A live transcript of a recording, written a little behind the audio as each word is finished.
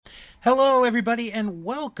Hello, everybody, and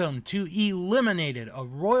welcome to Eliminated, a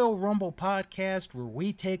Royal Rumble podcast where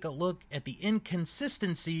we take a look at the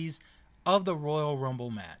inconsistencies of the Royal Rumble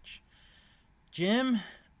match. Jim,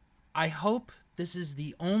 I hope this is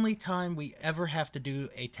the only time we ever have to do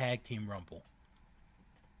a tag team rumble.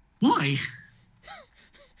 Why?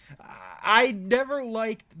 I never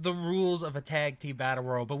liked the rules of a tag team battle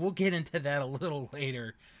royal, but we'll get into that a little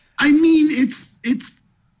later. I mean,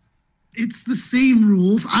 it's the same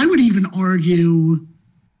rules. I would even argue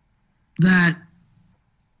that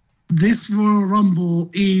this Royal Rumble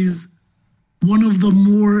is one of the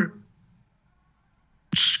more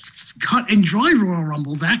cut and dry Royal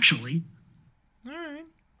Rumbles, actually. All right.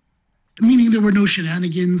 Meaning there were no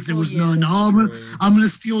shenanigans. There was none. I'm going to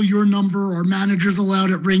steal your number. Our manager's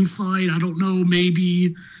allowed at ringside. I don't know.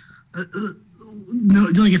 Maybe. No,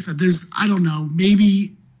 like I said, I don't know.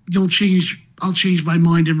 Maybe I'll change my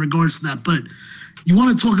mind in regards to that. But you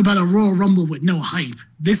want to talk about a Royal Rumble with no hype.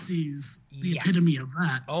 This is the epitome of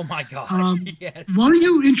that. Oh, my God. Yes. Why don't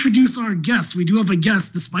you introduce our guest? We do have a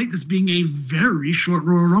guest, despite this being a very short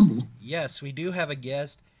Royal Rumble. Yes, we do have a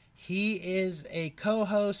guest. He is a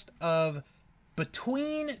co-host of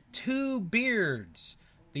Between Two Beards,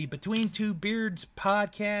 the Between Two Beards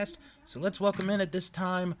podcast. So let's welcome in at this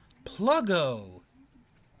time, Pluggo.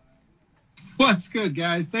 What's good,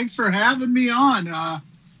 guys? Thanks for having me on.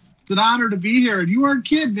 It's an honor to be here. And you weren't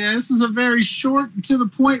kidding, man. This was a very short and to the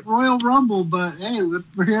point Royal Rumble, but hey,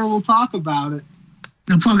 we're here. We'll talk about it.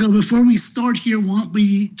 Now, Pluggo, before we start here, why don't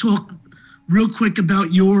we talk real quick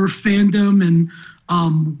about your fandom and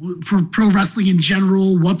for pro wrestling in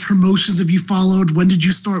general? What promotions have you followed? When did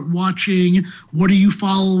you start watching? What are you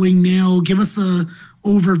following now? Give us a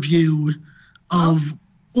overview of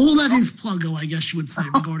all that is Pluggo, I guess you would say,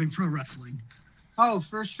 regarding pro wrestling. Oh,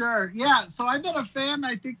 for sure. Yeah, so I've been a fan,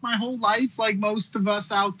 I think, my whole life, like most of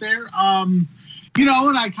us out there. And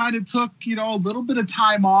I kind of took, a little bit of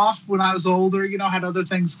time off when I was older, had other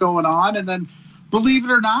things going on. And then, believe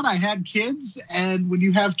it or not, I had kids. And when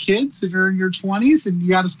you have kids and you're in your 20s and you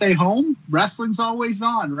got to stay home, wrestling's always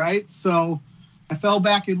on, right? So I fell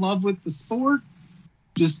back in love with the sport.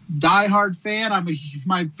 Just diehard fan.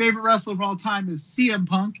 My favorite wrestler of all time is CM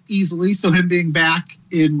Punk, easily. So him being back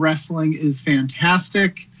in wrestling is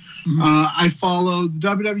fantastic. Mm-hmm. I follow the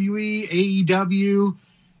WWE, AEW,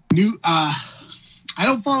 I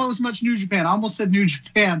don't follow as much New Japan. I almost said New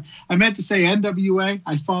Japan. I meant to say NWA.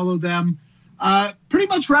 I follow them. Pretty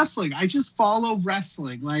much wrestling. I just follow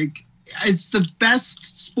wrestling. Like, it's the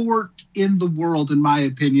best sport in the world, in my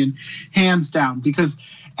opinion, hands down, because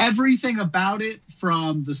everything about it,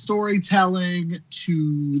 from the storytelling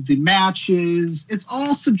to the matches, it's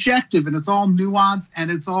all subjective and it's all nuanced,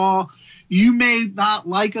 and it's all, you may not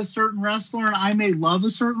like a certain wrestler and I may love a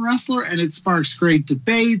certain wrestler, and it sparks great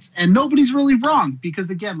debates, and nobody's really wrong,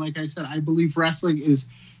 because again, like I said, I believe wrestling is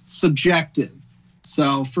subjective.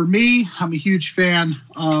 So for me, I'm a huge fan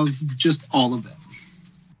of just all of it.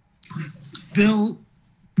 Bill,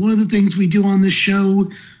 one of the things we do on this show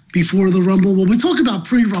before the Rumble, well, we talk about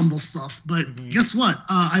pre-Rumble stuff, but guess what?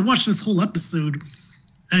 I watched this whole episode,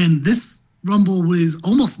 and this Rumble was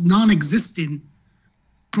almost non-existent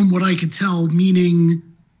from what I could tell, meaning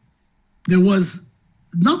there was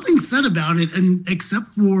nothing said about it, and except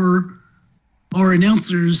for our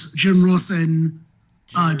announcers, Jim Ross and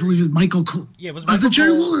I believe it was Michael Cole. Yeah, it was Michael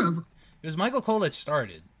Cole. It was Michael Cole that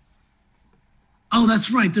started. Oh,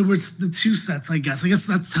 that's right. There was the two sets, I guess. I guess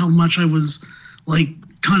that's how much I was, like,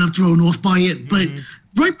 kind of thrown off by it. But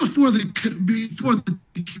right before the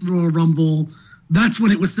Royal Rumble, that's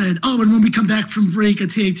when it was said, oh, and when we come back from break, a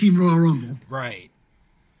tag team Royal Rumble. Right.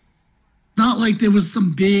 Not like there was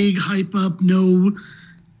some big hype up, no,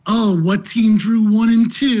 what team drew 1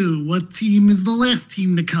 and 2? What team is the last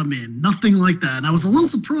team to come in? Nothing like that. And I was a little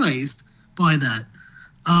surprised by that.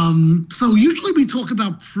 So usually we talk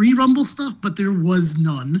about pre-Rumble stuff, but there was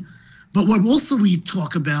none. But what also we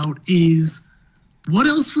talk about is what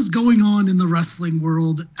else was going on in the wrestling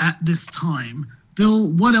world at this time.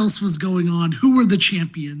 Bill, what else was going on? Who were the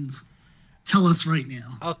champions? Tell us right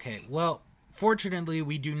now. Okay, well, fortunately,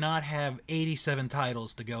 we do not have 87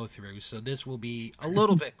 titles to go through, so this will be a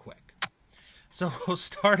little bit quick. So we'll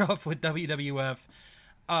start off with WWF.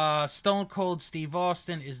 Stone Cold Steve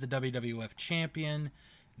Austin is the WWF champion.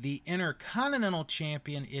 The Intercontinental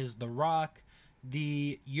Champion is The Rock.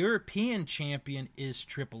 The European Champion is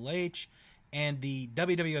Triple H. And the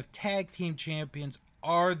WWF Tag Team Champions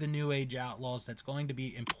are the New Age Outlaws. That's going to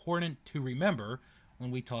be important to remember when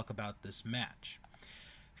we talk about this match.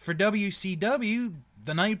 For WCW,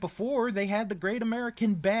 the night before, they had the Great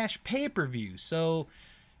American Bash pay-per-view. So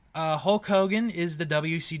Hulk Hogan is the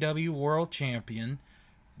WCW World Champion.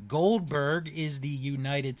 Goldberg is the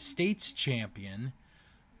United States Champion.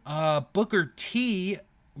 Booker T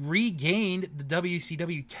regained the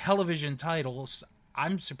WCW television titles.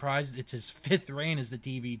 I'm surprised it's his 5th reign as the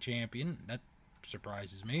TV champion. That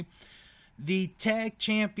surprises me. The tag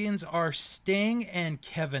champions are Sting and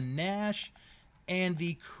Kevin Nash, and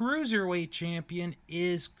the cruiserweight champion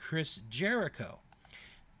is Chris Jericho.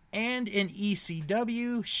 And in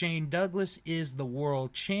ECW, Shane Douglas is the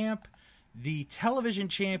world champ. The television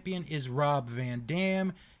champion is Rob Van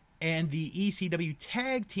Dam, and the ECW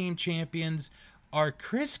tag team champions are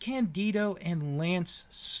Chris Candido and Lance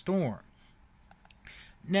Storm.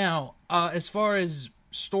 Now, as far as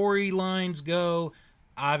storylines go,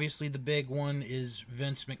 obviously the big one is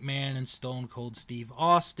Vince McMahon and Stone Cold Steve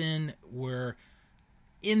Austin. We're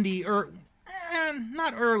in the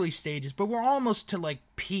not early stages, but we're almost to like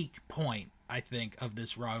peak point, I think, of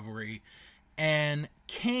this rivalry. And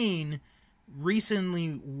Kane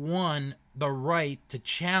recently won the right to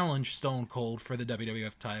challenge Stone Cold for the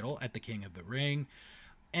WWF title at the King of the Ring.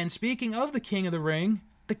 And speaking of the King of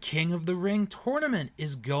the Ring tournament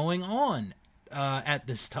is going on at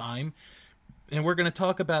this time. And we're going to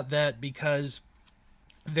talk about that because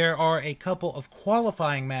there are a couple of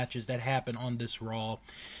qualifying matches that happen on this Raw.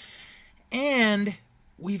 And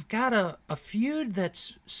we've got a feud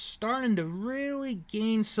that's starting to really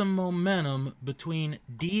gain some momentum between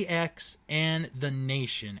DX and The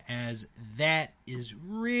Nation, as that is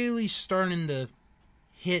really starting to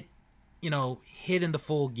hit in the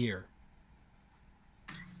full gear.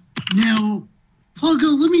 Now,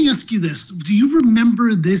 Pluggo, let me ask you this. Do you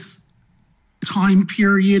remember this time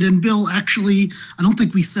period? And Bill, actually, I don't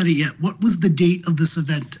think we said it yet. What was the date of this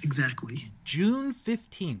event exactly? June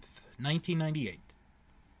 15th, 1998.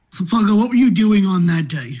 So, Pluggo, what were you doing on that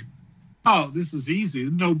day? Oh, this is easy.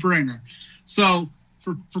 No-brainer. So,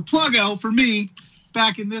 for Pluggo, for me,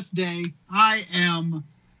 back in this day, I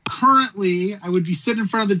would be sitting in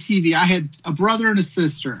front of the TV. I had a brother and a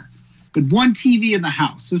sister, but one TV in the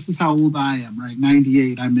house. This is how old I am, right?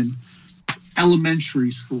 98. I'm in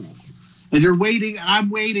elementary school. And I'm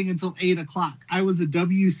waiting until 8 o'clock. I was a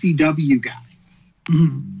WCW guy.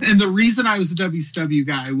 Mm-hmm. And the reason I was a WCW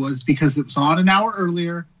guy was because it was on an hour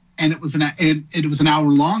earlier, and it was an hour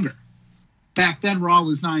longer. Back then, Raw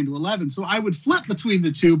was 9 to 11, so I would flip between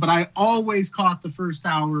the two, but I always caught the first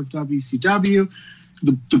hour of WCW,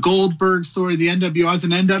 the Goldberg story, the NWO. I was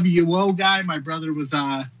an NWO guy. My brother was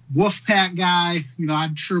a Wolfpack guy.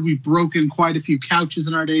 I'm sure we've broken quite a few couches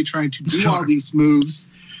in our day trying to do all these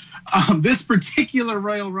moves. This particular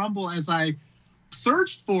Royal Rumble, as I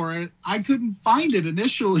searched for it, I couldn't find it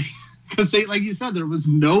initially. Because like you said, there was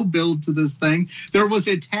no build to this thing. There was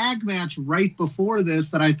a tag match right before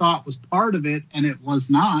this that I thought was part of it, and it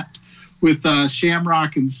was not, with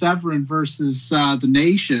Shamrock and Severin versus The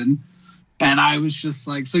Nation. And I was just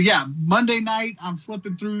like, so yeah, Monday night, I'm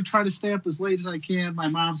flipping through, trying to stay up as late as I can. My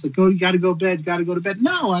mom's like, you got to go to bed, go to bed.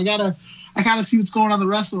 No, I gotta see what's going on in the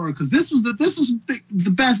wrestling world, because this was the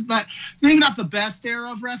best, that maybe not the best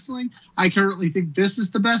era of wrestling. I currently think this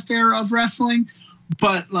is the best era of wrestling.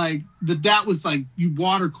 But like that was like you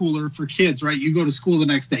water cooler for kids, right? You go to school the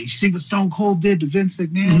next day. You see what Stone Cold did to Vince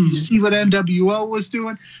McMahon. Mm-hmm. You see what NWO was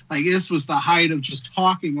doing. Like this was the height of just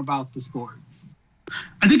talking about the sport.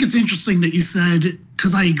 I think it's interesting that you said,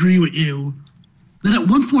 because I agree with you, that at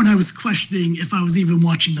one point I was questioning if I was even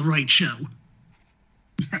watching the right show.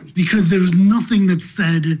 Because there was nothing that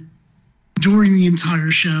said during the entire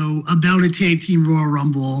show about a tag team Royal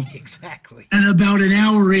Rumble. Exactly. And about an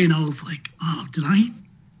hour in, I was like, oh, did I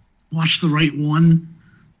watch the right one?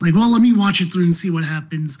 Like, well, let me watch it through and see what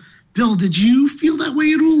happens. Bill, did you feel that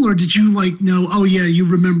way at all? Or did you know, oh yeah, you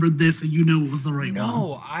remembered this and you know it was the right one?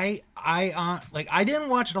 No, I didn't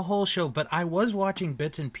watch the whole show, but I was watching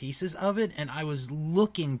bits and pieces of it, and I was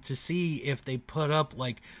looking to see if they put up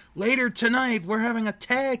later tonight we're having a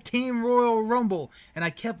tag team Royal Rumble, and I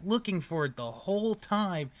kept looking for it the whole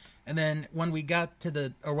time. And then when I got to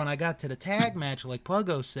the tag match, like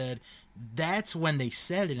Pluggo said, that's when they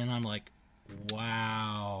said it, and I'm like,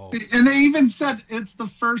 wow. And they even said it's the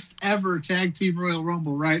first ever tag team Royal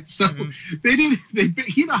Rumble, right? So they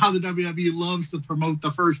you know how the WWE loves to promote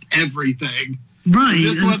the first everything. Right. And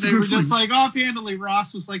this one, they were just like offhandedly,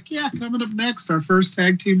 Ross was like, yeah, coming up next, our first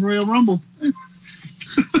tag team Royal Rumble.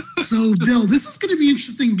 So, Bill, this is going to be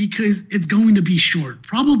interesting because it's going to be short.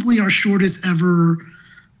 Probably our shortest ever,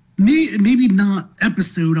 maybe not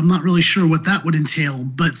episode. I'm not really sure what that would entail,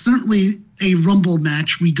 but certainly a Rumble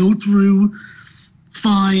match. We go through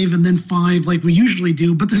 5 and then 5 like we usually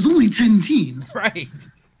do, but there's only 10 teams. Right.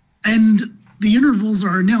 And the intervals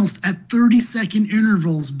are announced at 30-second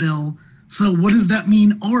intervals, Bill. So what does that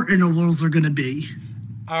mean our intervals are going to be?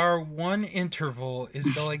 Our one interval is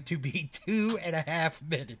going to be 2.5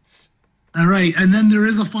 minutes. All right, and then there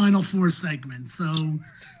is a Final Four segment. So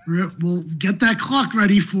we'll get that clock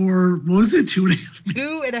ready for, what was it, 2.5 minutes?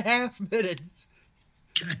 2.5 minutes.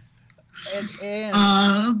 Okay. And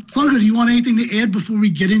Pluggo, do you want anything to add before we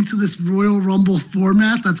get into this Royal Rumble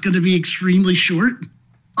format that's going to be extremely short?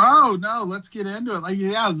 Oh, no, let's get into it. Like,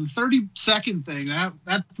 yeah, the 30-second thing,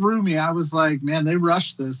 that threw me. I was like, man, they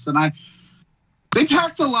rushed this. And they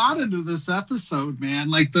packed a lot into this episode, man.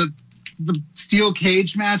 Like, the steel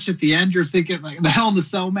cage match at the end, you're thinking, like, the Hell in the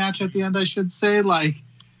Cell match at the end, I should say. Like,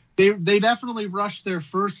 they definitely rushed their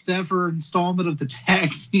first ever installment of the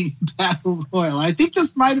tag team battle royal. I think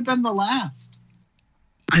this might have been the last.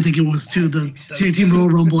 I think it was, too. The tag team Royal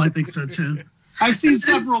Rumble, I think so, too. I've seen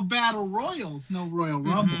several battle royals, no Royal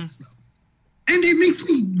Rumbles, though. And it makes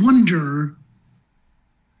me wonder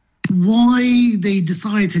why they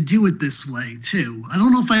decided to do it this way too. I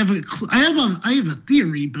don't know if I have a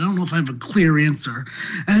theory, but I don't know if I have a clear answer.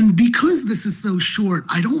 And because this is so short,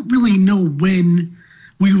 I don't really know when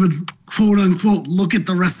we would quote unquote look at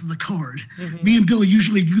the rest of the card. Mm-hmm. Me and Bill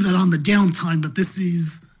usually do that on the downtime, but this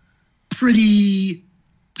is pretty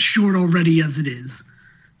short already as it is.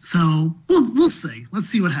 So we'll see. Let's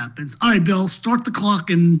see what happens. All right, Bill, start the clock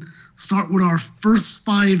and start with our first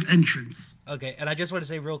 5 entrants. Okay, and I just want to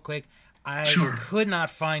say real quick, I could not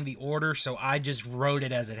find the order, so I just wrote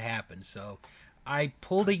it as it happened. So I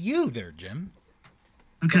pulled a U there, Jim.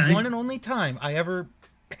 Okay. The one and only time I ever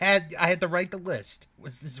had to write the list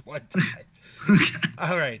was this one time. Okay.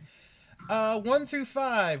 All right. 1 through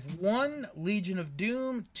 5. 1, Legion of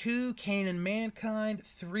Doom. 2, Kane and Mankind.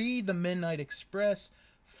 3, The Midnight Express.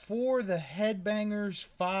 4, the Headbangers.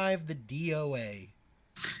 5, the DOA.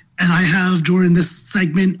 And I have, during this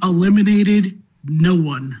segment, eliminated no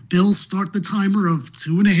one. Bill, start the timer of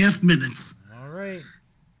 2.5 minutes. All right.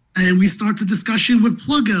 And we start the discussion with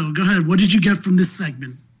Pluggo. Go ahead. What did you get from this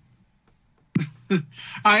segment?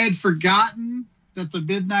 I had forgotten that the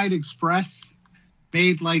Midnight Express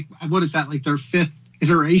made, like, what is that, like their 5th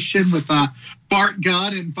iteration with Bart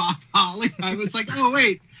Gunn and Bob Holly. I was like, oh,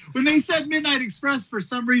 wait. When they said Midnight Express, for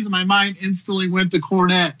some reason, my mind instantly went to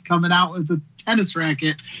Cornette coming out with the tennis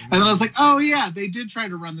racket. And then I was like, oh, yeah, they did try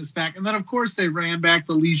to run this back. And then, of course, they ran back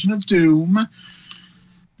the Legion of Doom.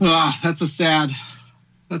 That's a sad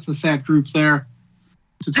group there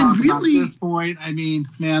to talk about at this point. I mean,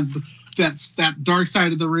 man, that's that dark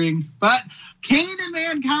side of the ring. But Kane and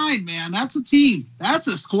Mankind, man, that's a team. That's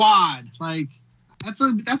a squad. Like,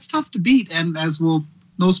 that's tough to beat. And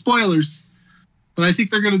no spoilers, but I think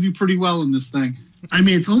they're going to do pretty well in this thing. I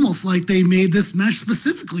mean, it's almost like they made this match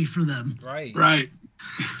specifically for them. Right.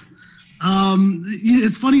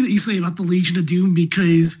 It's funny that you say about the Legion of Doom,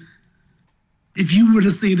 because if you were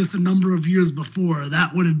to say this a number of years before,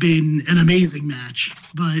 that would have been an amazing match.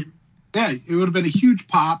 But yeah, it would have been a huge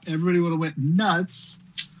pop. Everybody would have went nuts.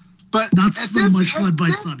 But not so much led by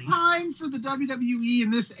Sonny. At this time for the WWE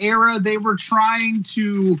in this era, they were trying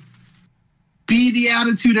to be the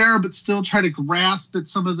Attitude Era, but still try to grasp at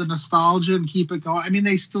some of the nostalgia and keep it going. I mean,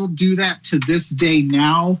 they still do that to this day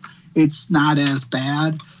now. It's not as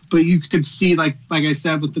bad, but you could see, like I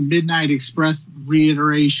said, with the Midnight Express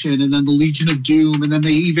reiteration, and then the Legion of Doom, and then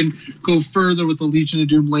they even go further with the Legion of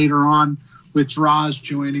Doom later on with Droz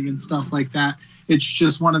joining and stuff like that. It's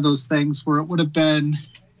just one of those things where it would have been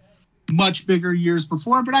much bigger years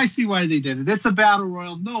before, but I see why they did it. It's a battle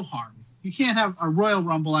royal, no harm. You can't have a Royal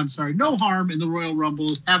Rumble, no harm in the Royal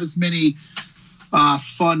Rumble. Have as many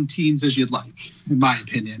fun teams as you'd like, in my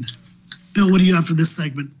opinion. Bill, what do you have for this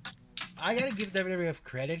segment? I got to give WWF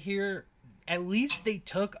credit here. At least they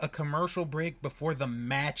took a commercial break before the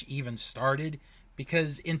match even started,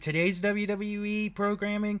 because in today's WWE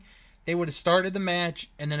programming, they would have started the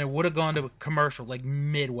match and then it would have gone to a commercial like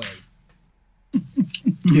midway.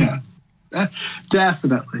 Yeah,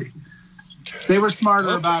 definitely. They were smarter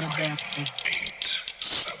about it then. 8,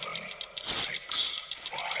 7, 6,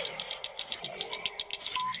 5, 4,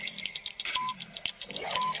 3, 2,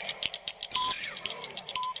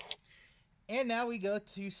 1, 0. And now we go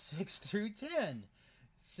to 6 through 10.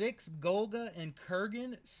 6, Golga and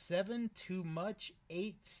Kurgan. 7, Too Much.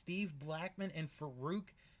 8, Steve Blackman and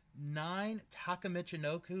Farouk. 9, Taka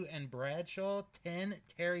Michinoku and Bradshaw. 10,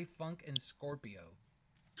 Terry Funk and Scorpio.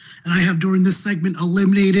 And I have, during this segment,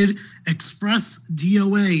 eliminated Express,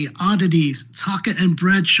 DOA, Oddities, Taka and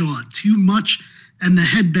Bradshaw, Too Much, and the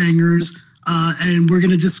Headbangers. And we're going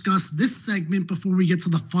to discuss this segment before we get to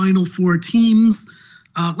the final 4 teams.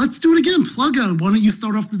 Let's do it again. Pluggo, why don't you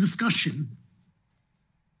start off the discussion?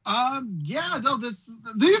 Yeah, no, this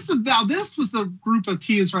was the group of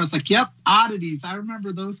teams where I was like, yep, oddities. I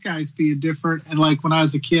remember those guys being different. And like when I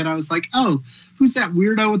was a kid, I was like, oh, who's that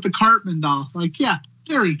weirdo with the Cartman doll? Like, yeah,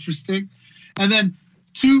 they're interesting. And then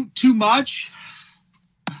too much.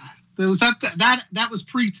 There was that was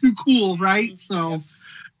Too Cool, right? So,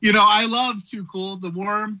 I love Too Cool, the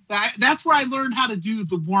worm. That's where I learned how to do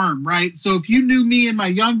the worm, right? So if you knew me in my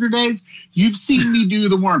younger days, you've seen me do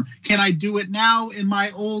the worm. Can I do it now in my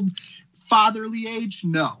old fatherly age?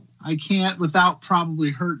 No, I can't without probably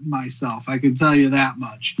hurting myself. I can tell you that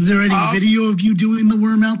much. Is there any video of you doing the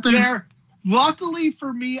worm out there? Luckily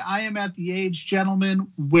for me, I am at the age,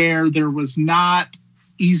 gentlemen, where there was not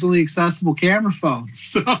easily accessible camera phones.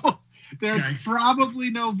 So there's probably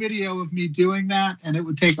no video of me doing that, and it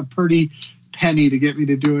would take a pretty penny to get me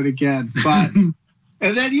to do it again. But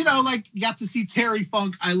and then you got to see Terry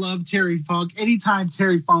Funk. I love Terry Funk. Anytime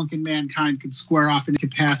Terry Funk and Mankind could square off in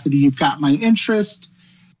capacity, you've got my interest.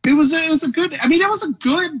 It was a good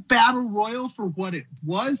battle royal for what it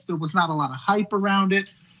was. There was not a lot of hype around it.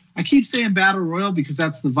 I keep saying battle royal because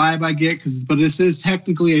that's the vibe I get. But this is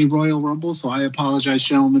technically a Royal Rumble, so I apologize,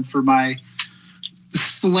 gentlemen, for my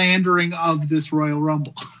slandering of this Royal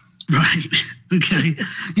Rumble. Right. Okay.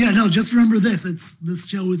 Yeah. No. Just remember this. This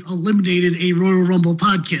show is eliminated a Royal Rumble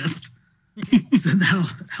podcast, so that'll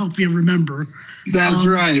help you remember. That's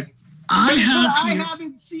right. I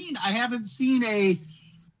haven't seen a.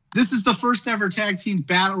 This is the first ever tag team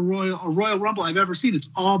battle royal or Royal Rumble I've ever seen. It's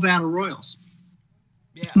all battle royals.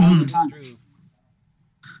 Yeah, that's true.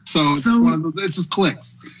 So it's one of those, it just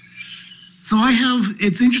clicks. So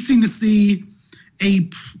it's interesting to see a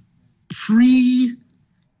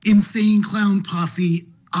pre-Insane Clown Posse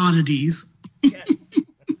oddities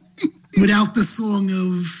without the song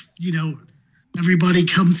of, everybody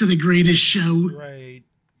come to the greatest show. Right.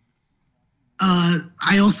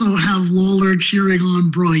 I also have Lawler cheering on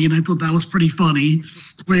Brian. I thought that was pretty funny,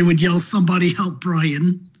 where he would yell, "Somebody help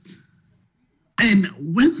Brian." And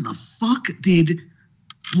when the fuck did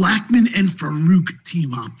Blackman and Farouk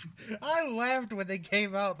team up? I laughed when they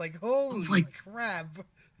came out, like, holy crap.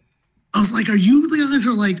 I was like, are you the guys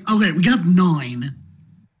who are like, okay, we have 9.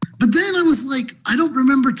 But then I was like, I don't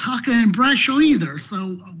remember Taka and Bradshaw either.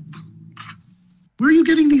 So where are you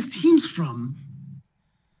getting these teams from?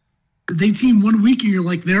 They team 1 week and you're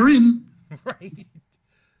like, they're in. Right.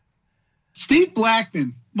 Steve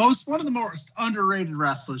Blackman, one of the most underrated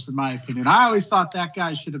wrestlers, in my opinion. I always thought that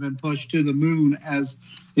guy should have been pushed to the moon, as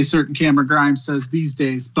a certain Cameron Grimes says these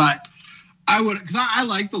days. But because I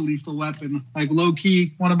like the Lethal Weapon, like low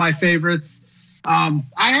key, one of my favorites. I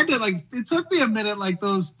had to it took me a minute,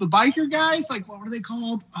 the biker guys, what were they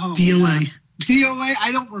called? Oh, DOA. DOA,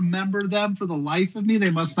 I don't remember them for the life of me.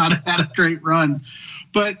 They must not have had a great run.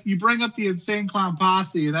 But you bring up the Insane Clown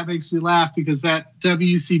Posse, and that makes me laugh because that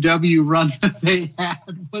WCW run that they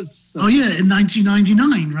had was so... Oh, yeah, in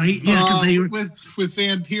 1999, right? Yeah, because they were... With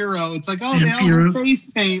Vampiro. It's like, they all have face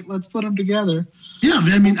paint. Let's put them together. Yeah,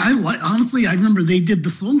 I mean, honestly, I remember they did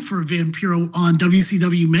the song for Vampiro on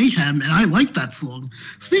WCW Mayhem, and I liked that song.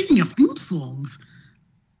 Speaking of theme songs,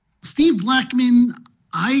 Steve Blackman,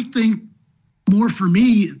 I think, more for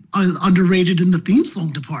me, underrated in the theme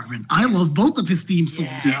song department. I love both of his theme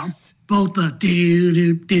songs. Yes. Both the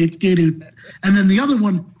do-do-do-do-do. And then the other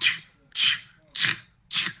one.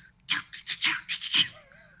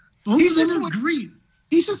 Both of them are great.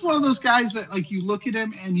 He's just one of those guys that, you look at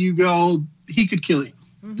him and you go, he could kill you.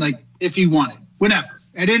 Mm-hmm. If he wanted. Whenever.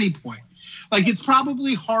 At any point. It's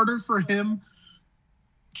probably harder for him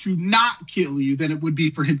to not kill you than it would be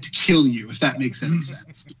for him to kill you, if that makes any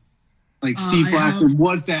sense. Steve Blackman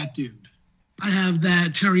was that dude. I have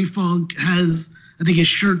that. Terry Funk has, I think his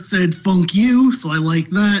shirt said "Funk You," so I like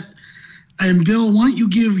that. And Bill, why don't you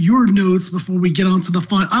give your notes before we get on to the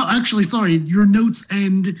final? Oh, actually, sorry, your notes.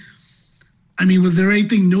 And I mean, was there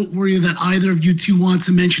anything noteworthy that either of you two want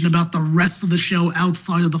to mention about the rest of the show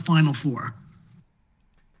outside of the Final Four?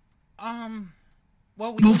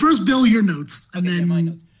 Well, first, Bill, your notes, and then my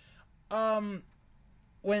notes.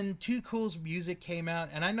 When Too Cool's music came out,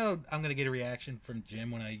 and I know I'm going to get a reaction from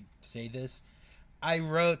Jim when I say this, I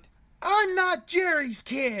wrote, "I'm not Jerry's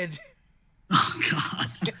kid." Oh,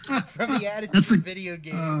 God. From the Attitude video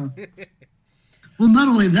game. Well, not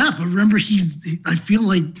only that, but remember, I feel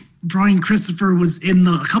like Brian Christopher was in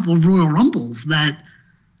a couple of Royal Rumbles that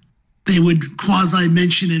they would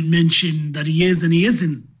quasi-mention that he is and he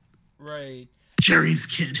isn't. Right. Jerry's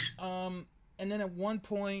kid. And then at one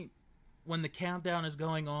point, when the countdown is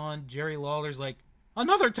going on, Jerry Lawler's like,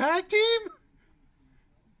 "Another tag team?"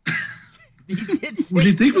 What do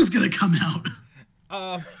you think was going to come out?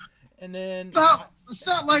 And then... It's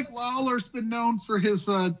not like Lawler's been known for his,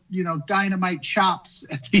 dynamite chops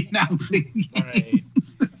at the announcing. Right.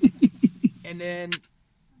 And then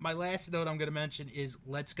my last note I'm going to mention is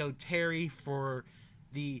let's go Terry for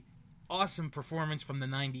the awesome performance from the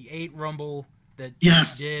 98 Rumble that he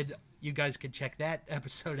did. You guys can check that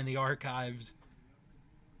episode in the archives.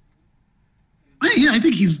 Yeah, I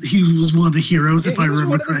think he was one of the heroes, if I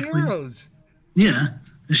remember correctly. Heroes. Yeah,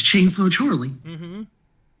 it's Chainsaw Charlie. Mm-hmm.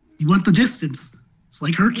 He went the distance. It's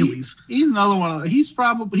like Hercules. He's another one. He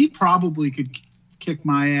probably could kick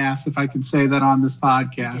my ass if I can say that on this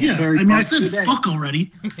podcast. Yeah, Terry I said today. Fuck already.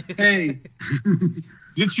 Hey,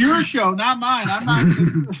 it's your show, not mine. I'm not.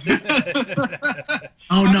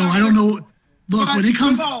 Oh no, I don't know. Look, when it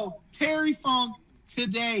comes, Terry Funk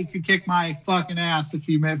today could kick my fucking ass if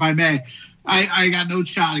I may. I got no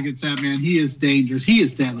shot against that man. He is dangerous. He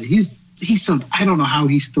is deadly. He's so. I don't know how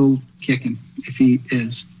he's still kicking. If he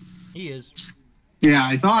is. He is. Yeah,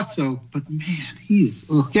 I thought so, but man, he's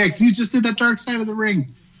because he just did that Dark Side of the Ring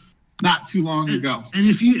not too long ago. And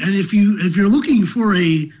if you're looking for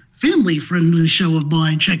a family-friendly show of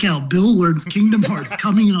mine, check out Bill Learns Kingdom Hearts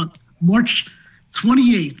coming on March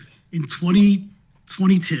 28th in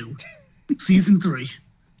 2022, season 3.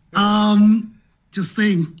 Just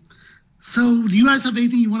saying. So, do you guys have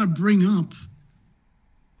anything you want to bring up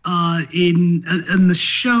in the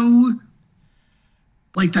show?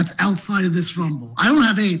 Like that's outside of this Rumble. I don't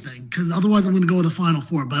have anything because otherwise I'm going to go with the Final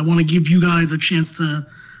Four. But I want to give you guys a chance to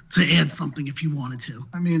add something if you wanted to.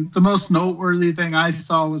 I mean, the most noteworthy thing I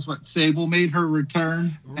saw was what Sable made her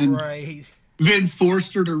return, and right. Vince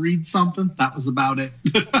forced her to read something. That was about it.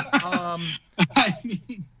 I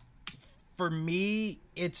mean, for me,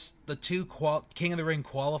 it's the two King of the Ring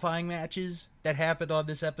qualifying matches that happened on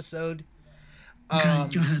this episode. Okay,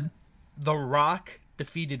 go ahead. The Rock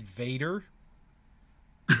defeated Vader.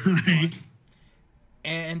 Right.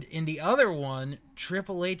 And in the other one,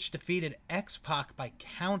 Triple H defeated X-Pac by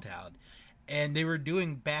countout. And they were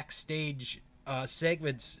doing backstage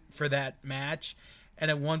segments for that match. And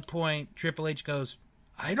at one point, Triple H goes,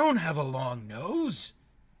 "I don't have a long nose."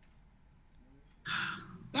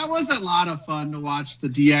 That was a lot of fun to watch the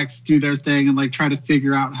DX do their thing and like try to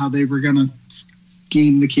figure out how they were going to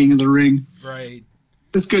scheme the King of the Ring. Right.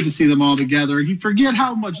 It's good to see them all together. You forget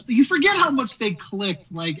how much they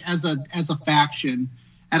clicked like as a faction,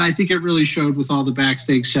 and I think it really showed with all the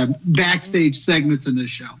backstage segments in this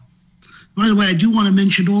show. By the way, I do want to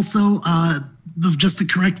mention also, just to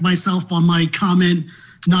correct myself on my comment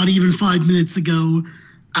not even 5 minutes ago,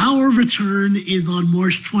 our return is on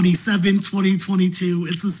March 27, 2022.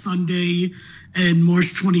 It's a Sunday, and March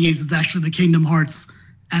 28th is actually the Kingdom Hearts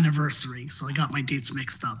anniversary, so I got my dates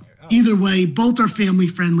mixed up. Either way, both are family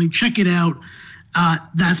friendly. Check it out.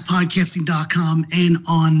 That's podcasting.com and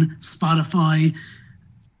on Spotify.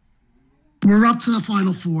 We're up to the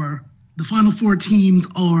Final Four. The Final Four teams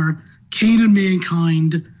are Kane and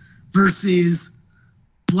Mankind versus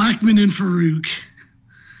Blackman and Farouk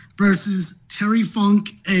versus Terry Funk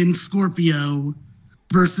and Scorpio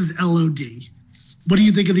versus LOD. What do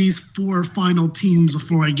you think of these 4 final teams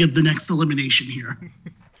before I give the next elimination here?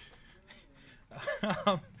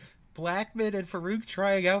 Blackman and Farouk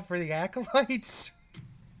trying out for the Acolytes.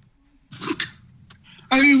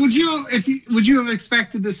 I mean, would you have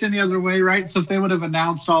expected this any other way, right? So if they would have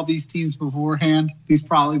announced all these teams beforehand, these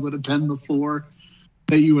probably would have been the 4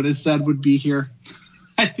 that you would have said would be here.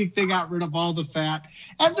 I think they got rid of all the fat.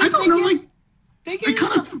 And they gave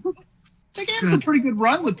us a pretty good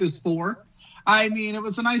run with this 4. I mean, it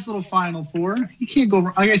was a nice little Final Four. You can't go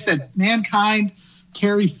wrong. Like I said, Mankind,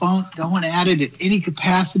 Terry Funk going at it at any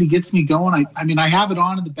capacity gets me going. I mean, I have it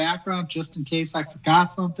on in the background just in case I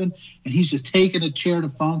forgot something, and he's just taking a chair to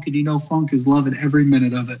Funk, and Funk is loving every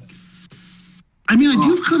minute of it. I mean, I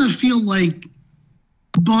do kind of feel like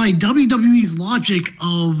by WWE's logic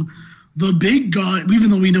of the big guy,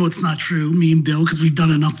 even though we know it's not true, me and Bill, because we've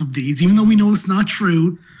done enough of these, even though we know it's not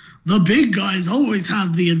true, the big guys always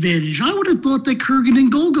have the advantage. I would have thought that Kurgan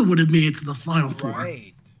and Golga would have made it to the Final Four.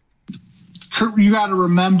 Right. You got to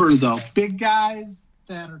remember, though, big guys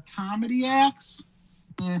that are comedy acts.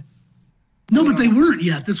 No, but they weren't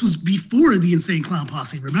yet. This was before the Insane Clown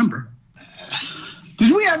Posse. Remember?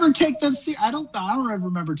 Did we ever take them seriously? I don't ever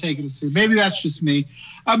remember taking them seriously. Maybe that's just me.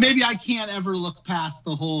 Maybe I can't ever look past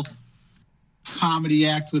the whole comedy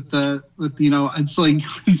act with Insane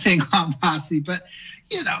Clown Posse. But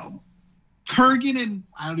Kurgan and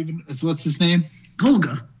what's his name?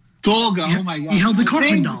 Golga. Oh my God! He held the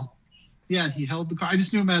Cartman doll. Yeah, he held the car. I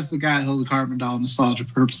just knew him as the guy that held the Cartman doll, nostalgia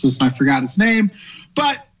purposes, and I forgot his name.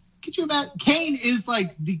 But could you imagine? Kane is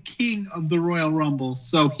like the king of the Royal Rumble,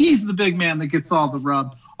 so he's the big man that gets all the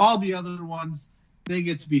rub. All the other ones, they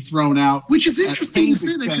get to be thrown out. Which is interesting to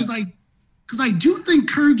say that because I do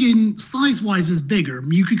think Kurgan size-wise is bigger.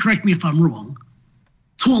 You could correct me if I'm wrong.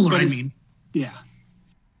 Taller, I mean. Yeah.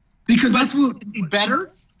 Because that's what. Is he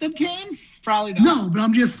better than Kane? Probably not. No, but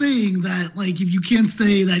I'm just saying that, like, if you can't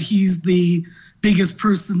say that he's the biggest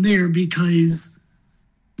person there because.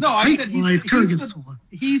 No, I said he's taller.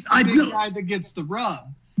 He's the big guy that gets the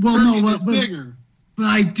rub. Well, Kurgan no, is bigger. But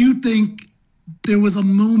I do think there was a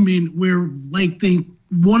moment where, like,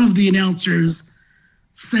 one of the announcers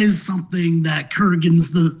says something that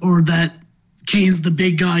that Kane's the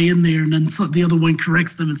big guy in there, and then the other one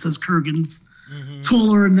corrects them and says Kurgan's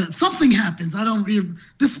taller, and that something happens.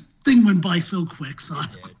 This thing went by so quick, so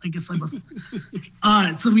I guess I must. All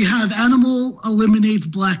right, so we have Animal eliminates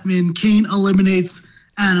Blackman, Kane eliminates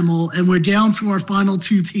Animal, and we're down to our final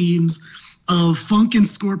two teams of Funk and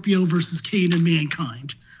Scorpio versus Kane and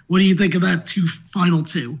Mankind. What do you think of that final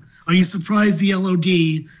two? Are you surprised the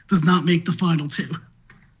LOD does not make the final two?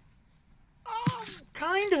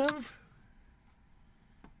 Kind of.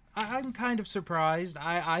 I'm kind of surprised.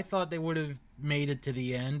 I thought they would have made it to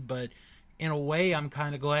the end, but in a way, I'm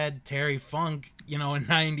kind of glad Terry Funk, in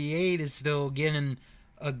 '98 is still getting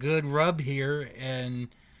a good rub here, and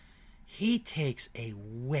he takes a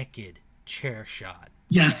wicked chair shot.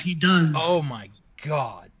 Yes, he does. Oh my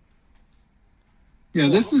God. Yeah,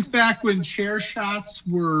 this is back when chair shots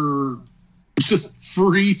were just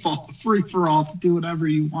free for all to do whatever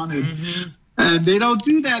you wanted. And they don't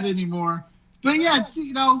do that anymore. But yeah,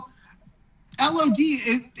 LOD,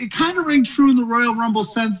 it kind of rang true in the Royal Rumble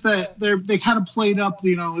sense that they kind of played up,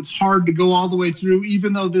 it's hard to go all the way through,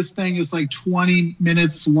 even though this thing is like 20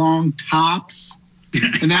 minutes long tops.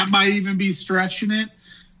 And that might even be stretching it.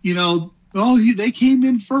 They came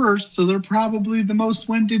in first, so they're probably the most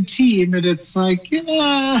winded team. And it's like,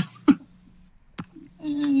 I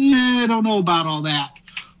don't know about all that.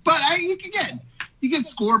 But you get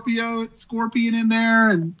Scorpion in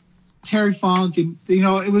there, and Terry Funk, and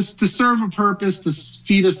it was to serve a purpose to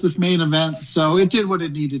feed us this main event, so it did what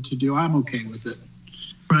it needed to do. I'm okay with it.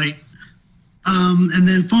 Right. And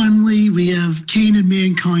then finally we have Kane and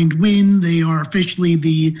Mankind win. They are officially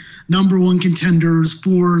the number one contenders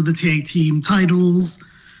for the tag team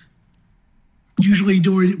titles. Usually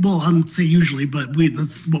I'm saying usually, but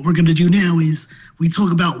that's what we're going to do now is we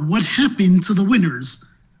talk about what happened to the winners.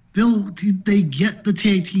 Did they get the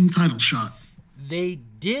tag team title shot? They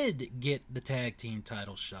did get the tag team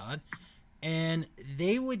title shot, and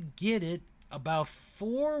they would get it about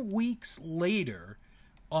 4 weeks later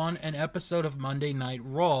on an episode of Monday Night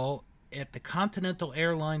Raw at the Continental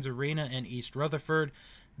Airlines Arena in East Rutherford.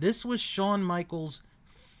 This was Shawn Michaels'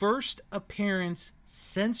 first appearance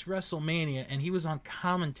since WrestleMania, and he was on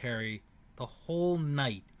commentary the whole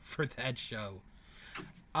night for that show.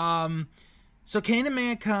 So Kane and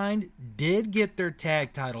Mankind did get their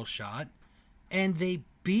tag title shot, and they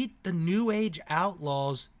beat the New Age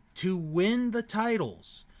Outlaws to win the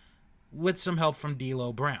titles with some help from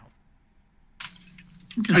D'Lo Brown.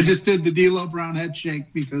 Okay. I just did the D'Lo Brown head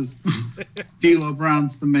shake because D'Lo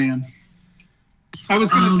Brown's the man. I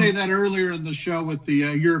was going to say that earlier in the show with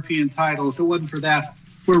the European title. If it wasn't for that,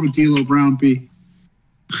 where would D'Lo Brown be?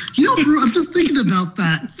 I'm just thinking about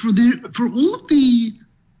that. For all of the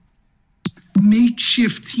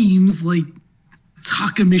makeshift teams like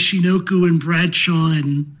Taka Michinoku and Bradshaw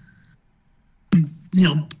and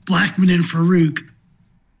Blackman and Farouk,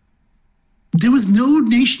 there was no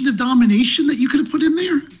Nation of Domination that you could have put in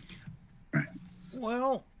there. Right.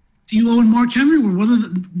 Well, D'Lo and Mark Henry were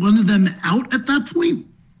one of them out at that point.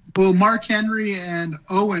 Well, Mark Henry and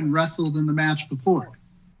Owen wrestled in the match before.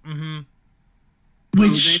 Mm-hmm.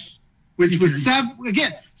 Which was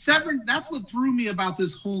Severn. That's what threw me about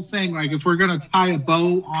this whole thing. Like, if we're gonna tie a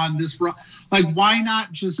bow on this, like, why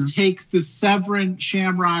not just take the Severn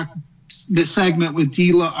Shamrock segment with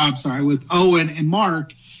with Owen and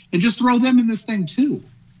Mark, and just throw them in this thing too?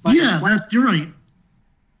 Like, you're right.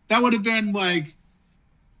 That would have been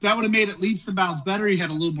that would have made it leaps and bounds better. You had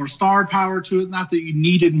a little more star power to it. Not that you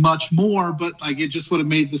needed much more, but like, it just would have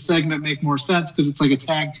made the segment make more sense because it's like a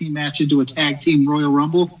tag team match into a tag team Royal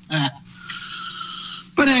Rumble.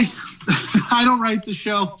 But hey, I don't write the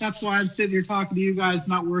show. That's why I'm sitting here talking to you guys,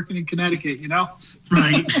 not working in Connecticut,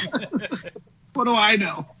 Right. What do I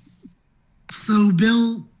know? So,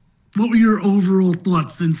 Bill, what were your overall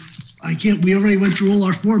thoughts? Since we already went through all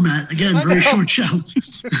our format. Again, very short show.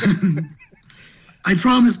 I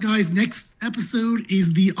promise, guys, next episode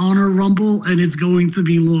is the Honor Rumble, and it's going to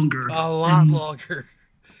be longer. A lot longer.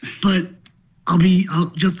 But I'll be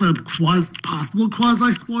just a possible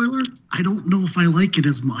quasi spoiler. I don't know if I like it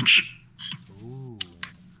as much. Ooh.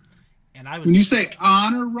 And I was When you say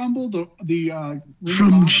Honor Rumble, the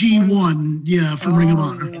From G1, yeah, from Ring of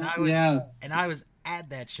Honor. and I was at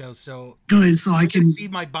that show, so Good, so I can see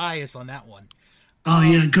my bias on that one. Oh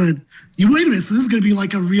yeah, good. You wait a minute. So this is going to be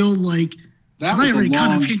like a real like. that I was already a kind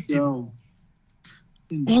long of hinted. show.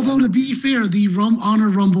 Although to be fair, the Honor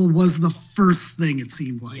Rumble was the first thing it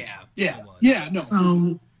seemed like. Yeah, it was. yeah, no.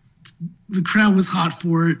 So the crowd was hot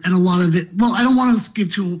for it, and a lot of it. Well, I don't want to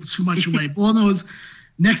give too much away. But all I know is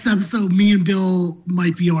next episode, me and Bill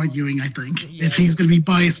might be arguing. I think Yeah. if he's going to be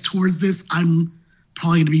biased towards this, I'm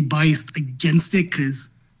probably going to be biased against it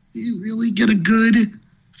because you didn't really get a good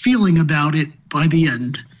feeling about it by the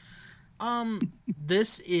end.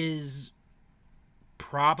 This is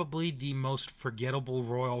probably the most forgettable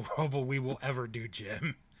Royal Rumble we will ever do,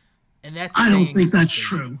 Jim. And that's I don't saying think that's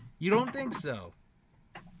something. true. You don't think so?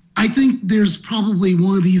 I think there's probably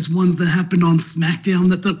one of these ones that happened on SmackDown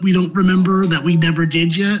that we don't remember, that we never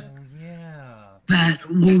did yet, Oh, yeah. that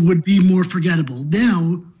would be more forgettable.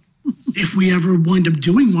 Now, if we ever wind up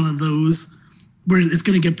doing one of those, where it's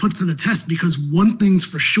going to get put to the test, because one thing's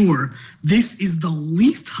for sure, this is the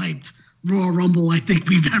least hyped Royal Rumble I think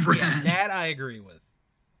we've ever Yeah, had. that I agree with.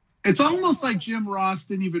 It's almost like Jim Ross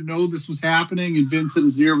didn't even know this was happening, and Vince in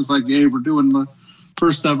his ear was like, "Hey, we're doing the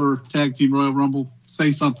first ever tag team Royal Rumble.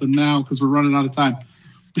 Say something now because we're running out of time."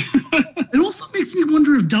 It also makes me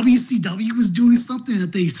wonder if WCW was doing something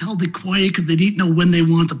that they held it quiet because they didn't know when they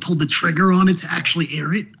wanted to pull the trigger on it to actually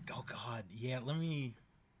air it. Oh God, yeah. Let me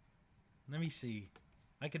see.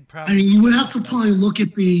 I could I probably. mean, you would have to probably look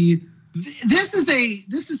at the. This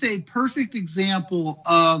is a perfect example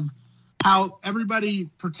of how everybody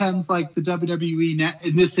pretends like the WWE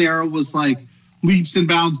in this era was like leaps and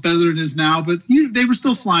bounds better than it is now, but they were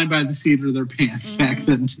still flying by the seat of their pants back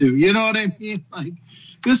then too. You know what I mean? Like,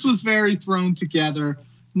 this was very thrown together.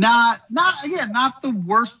 Not the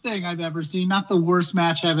worst thing I've ever seen, not the worst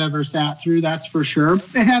match I've ever sat through, that's for sure.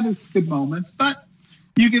 It had its good moments, but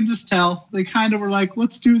you can just tell they kind of were like,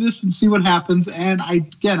 let's do this and see what happens. And I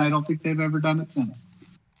don't think they've ever done it since.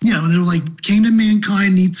 Yeah, they were like, Kane and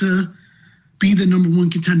Mankind need to be the number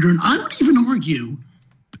one contender. And I would even argue,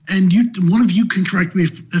 and one of you can correct me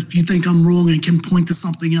if you think I'm wrong and can point to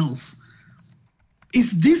something else.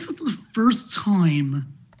 Is this the first time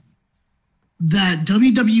that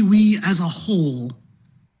WWE as a whole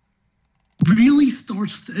really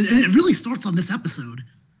starts, it really starts on this episode,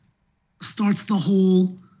 starts the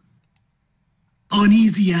whole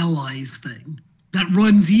uneasy allies thing that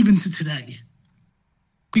runs even to today?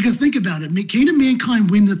 Because think about it, Kane and Mankind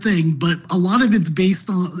win the thing, but a lot of it's based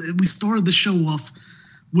on, we started the show off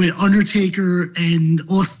with Undertaker and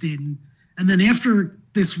Austin, and then after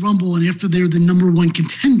this Rumble and after they're the number one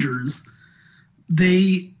contenders,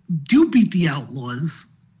 they do beat the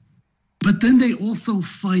Outlaws, but then they also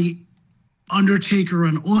fight Undertaker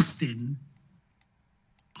and Austin,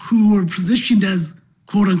 who are positioned as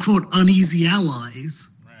quote-unquote uneasy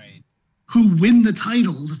allies, Right. who win the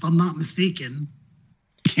titles, if I'm not mistaken.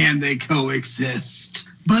 Can they coexist?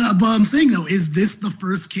 But I'm saying, though, is this the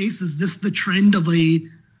first case? Is this the trend of a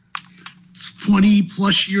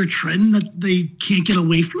 20-plus year trend that they can't get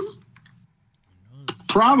away from?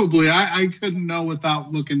 Probably. I couldn't know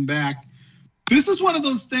without looking back. This is one of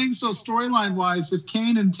those things, though, storyline-wise, if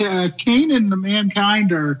Kane and the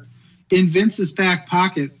Mankind are in Vince's back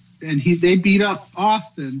pocket, and they beat up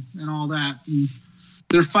Austin and all that, and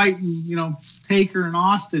they're fighting, Taker and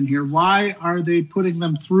Austin here. Why are they putting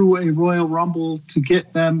them through a Royal Rumble to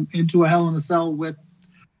get them into a Hell in a Cell with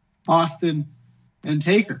Austin and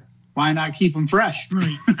Taker? Why not keep them fresh?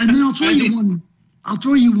 Right. And then I'll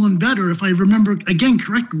throw you one better. If I remember again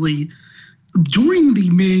correctly, during the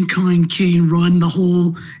Mankind Kane run, the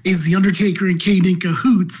whole is the Undertaker and Kane in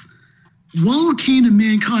cahoots. While Kane and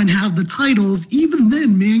Mankind have the titles, even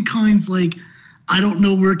then Mankind's like, I don't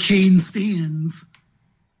know where Kane stands.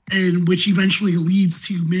 And which eventually leads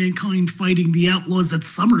to Mankind fighting the Outlaws at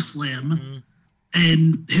SummerSlam,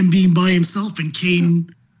 and him being by himself, and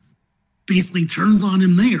Kane basically turns on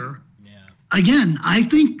him there. Yeah. Again, I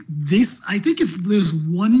think if there's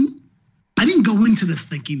one, I didn't go into this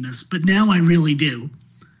thinking this, but now I really do.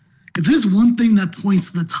 If there's one thing that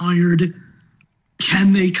points to the tired,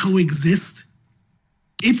 can they coexist?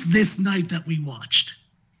 It's this night that we watched.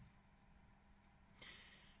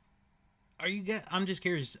 I'm just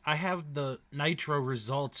curious. I have the Nitro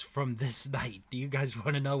results from this night. Do you guys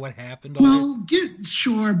want to know what happened? Well,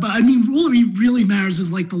 sure, but I mean, all it really matters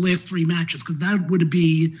is like the last three matches, because that would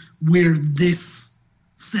be where this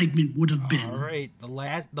segment would have been. All right,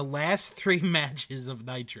 the last 3 matches of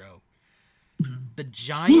Nitro. The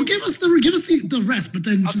Giant. Well, give us the rest, but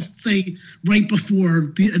then just say right before,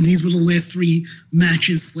 and these were the last 3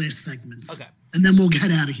 matches / segments. Okay. And then we'll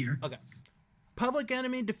get out of here. Okay. Public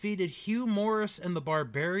Enemy defeated Hugh Morris and the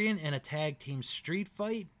Barbarian in a tag team street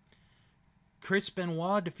fight. Chris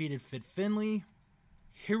Benoit defeated Fit Finlay.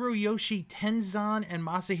 Hiroyoshi Tenzan and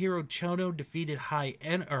Masahiro Chono defeated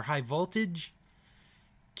High Voltage.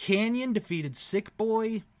 Canyon defeated Sick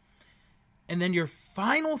Boy. And then your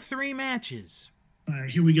final 3 matches. All right,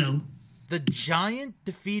 here we go. The Giant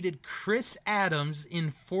defeated Chris Adams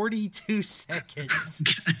in 42 seconds.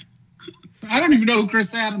 Okay. I don't even know who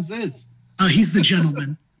Chris Adams is. He's the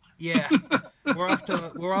gentleman. Yeah, we're off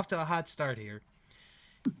to a hot start here.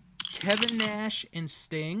 Kevin Nash and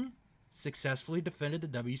Sting successfully defended the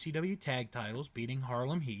WCW tag titles, beating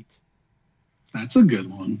Harlem Heat. That's a good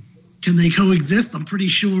one. Can they coexist? I'm pretty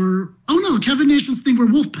sure. Oh no, Kevin Nash and Sting were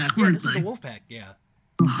Wolfpack, Yeah, weren't this is they? the Wolfpack, yeah.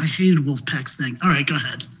 Oh, I hated Wolfpack's thing. All right, go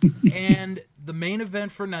ahead. And the main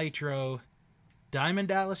event for Nitro, Diamond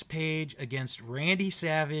Dallas Page against Randy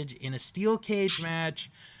Savage in a steel cage match.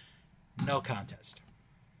 No contest.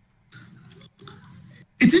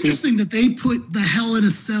 It's interesting that they put the Hell in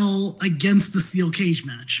a Cell against the steel cage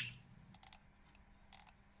match.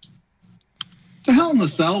 The Hell in a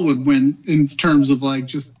Cell would win in terms of like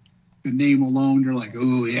just the name alone. You're like,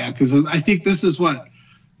 oh yeah, because I think this is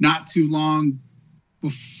not too long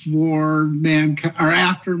before Mankind or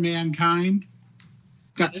after Mankind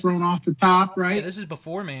got thrown off the top, right? Yeah, this is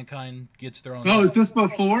before Mankind gets thrown Oh, off. is this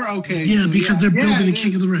before? Okay. Yeah, because they're building a it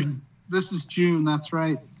King is. of the Ring. This is June. That's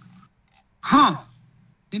right. Huh.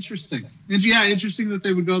 Interesting. And yeah, interesting that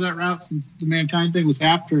they would go that route since the Mankind thing was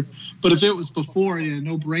after. But if it was before, yeah,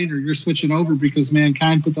 no brainer. You're switching over because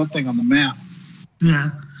Mankind put that thing on the map. Yeah.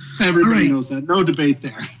 Everybody All right. knows that. No debate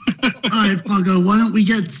there. All right, Fluggo, why don't we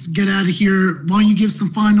get out of here? Why don't you give some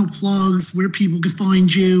final plugs where people can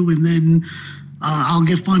find you, and then I'll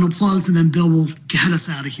give final plugs, and then Bill will get us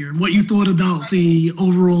out of here. What you thought about the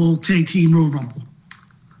overall tag team Royal Rumble?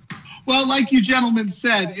 Well, like you gentlemen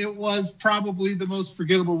said, it was probably the most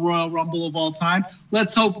forgettable Royal Rumble of all time.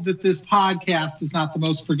 Let's hope that this podcast is not the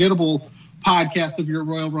most forgettable podcast of your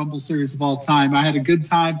Royal Rumble series of all time. I had a good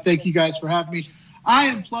time. Thank you guys for having me. I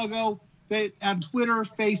am Pluggo on Twitter,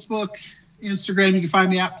 Facebook, Instagram. You can find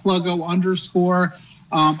me at Pluggo_.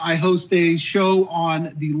 I host a show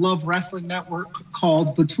on the Love Wrestling Network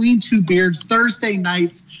called Between Two Beards, Thursday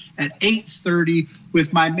nights at 8:30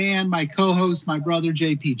 with my man, my co-host, my brother,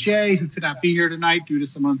 JPJ, who could not be here tonight due to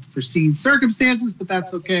some unforeseen circumstances, but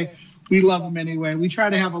that's okay. We love him anyway. We try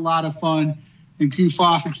to have a lot of fun and goof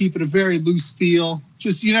off and keep it a very loose feel.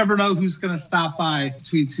 Just, you never know who's going to stop by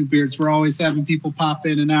Between Two Beards. We're always having people pop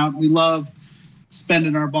in and out. We love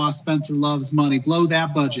spending our boss Spencer Love's money. Blow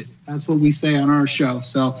that budget. That's what we say on our show.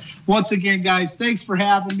 So once again, guys, thanks for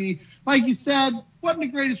having me. Like you said, wasn't the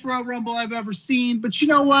greatest Royal Rumble I've ever seen, but you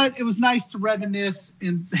know what? It was nice to reminisce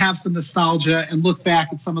and have some nostalgia and look back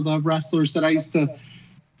at some of the wrestlers that I used to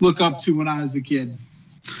look up to when I was a kid.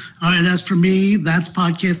 All right, as for me, that's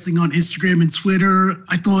podcasting on Instagram and Twitter.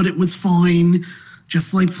 I thought it was fine.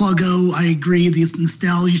 Just like Pluggo, I agree. The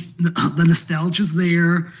nostalgia's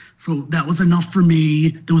there, so that was enough for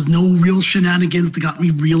me. There was no real shenanigans that got me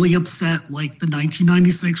really upset, like the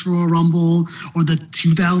 1996 Royal Rumble or the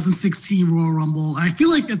 2016 Royal Rumble. I feel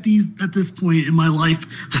like at this point in my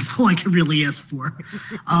life, that's all I could really ask for.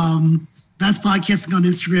 That's podcasting on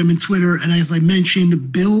Instagram and Twitter. And as I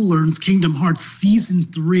mentioned, Bill learns Kingdom Hearts Season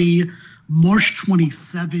 3, March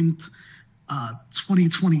 27th,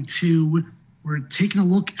 2022. We're taking a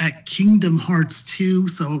look at Kingdom Hearts 2,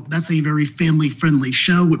 so that's a very family-friendly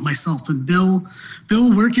show with myself and Bill.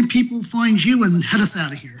 Bill, where can people find you and head us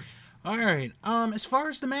out of here? All right. As far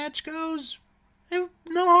as the match goes, no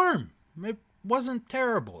harm. It wasn't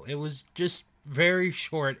terrible. It was just very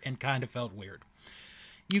short and kind of felt weird.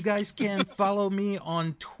 You guys can follow me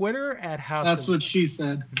on Twitter at House. That's what she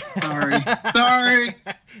said. Sorry.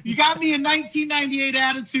 You got me in 1998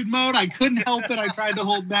 attitude mode. I couldn't help it. I tried to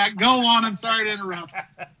hold back. Go on. I'm sorry to interrupt.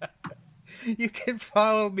 You can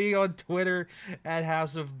follow me on Twitter at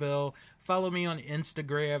House of Bill. Follow me on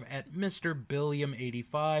Instagram at Mr.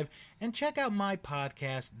 Billiam85. And check out my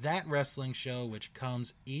podcast, That Wrestling Show, which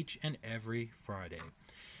comes each and every Friday.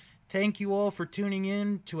 Thank you all for tuning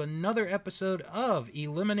in to another episode of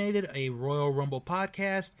Eliminated, a Royal Rumble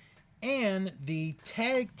podcast, and the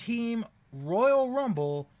Tag Team Royal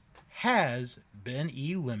Rumble has been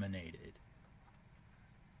eliminated.